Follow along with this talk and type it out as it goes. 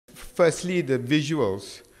Firstly, the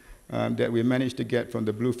visuals that we managed to get from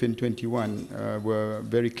the Bluefin 21 were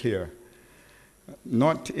very clear.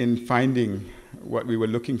 Not in finding what we were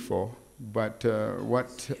looking for, but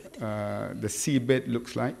what the seabed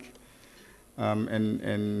looks like.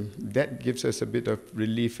 And that gives us a bit of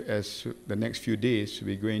relief as the next few days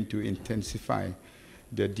we're going to intensify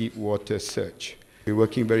the deep water search. We're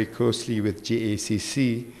working very closely with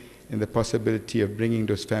JACC in the possibility of bringing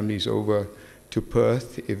those families over to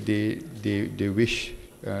Perth if they wish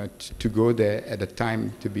to go there at a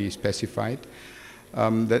time to be specified.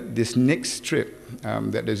 That this next trip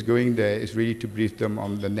that is going there is really to brief them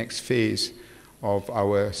on the next phase of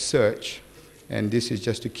our search, and this is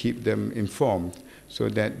just to keep them informed so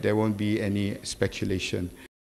that there won't be any speculation.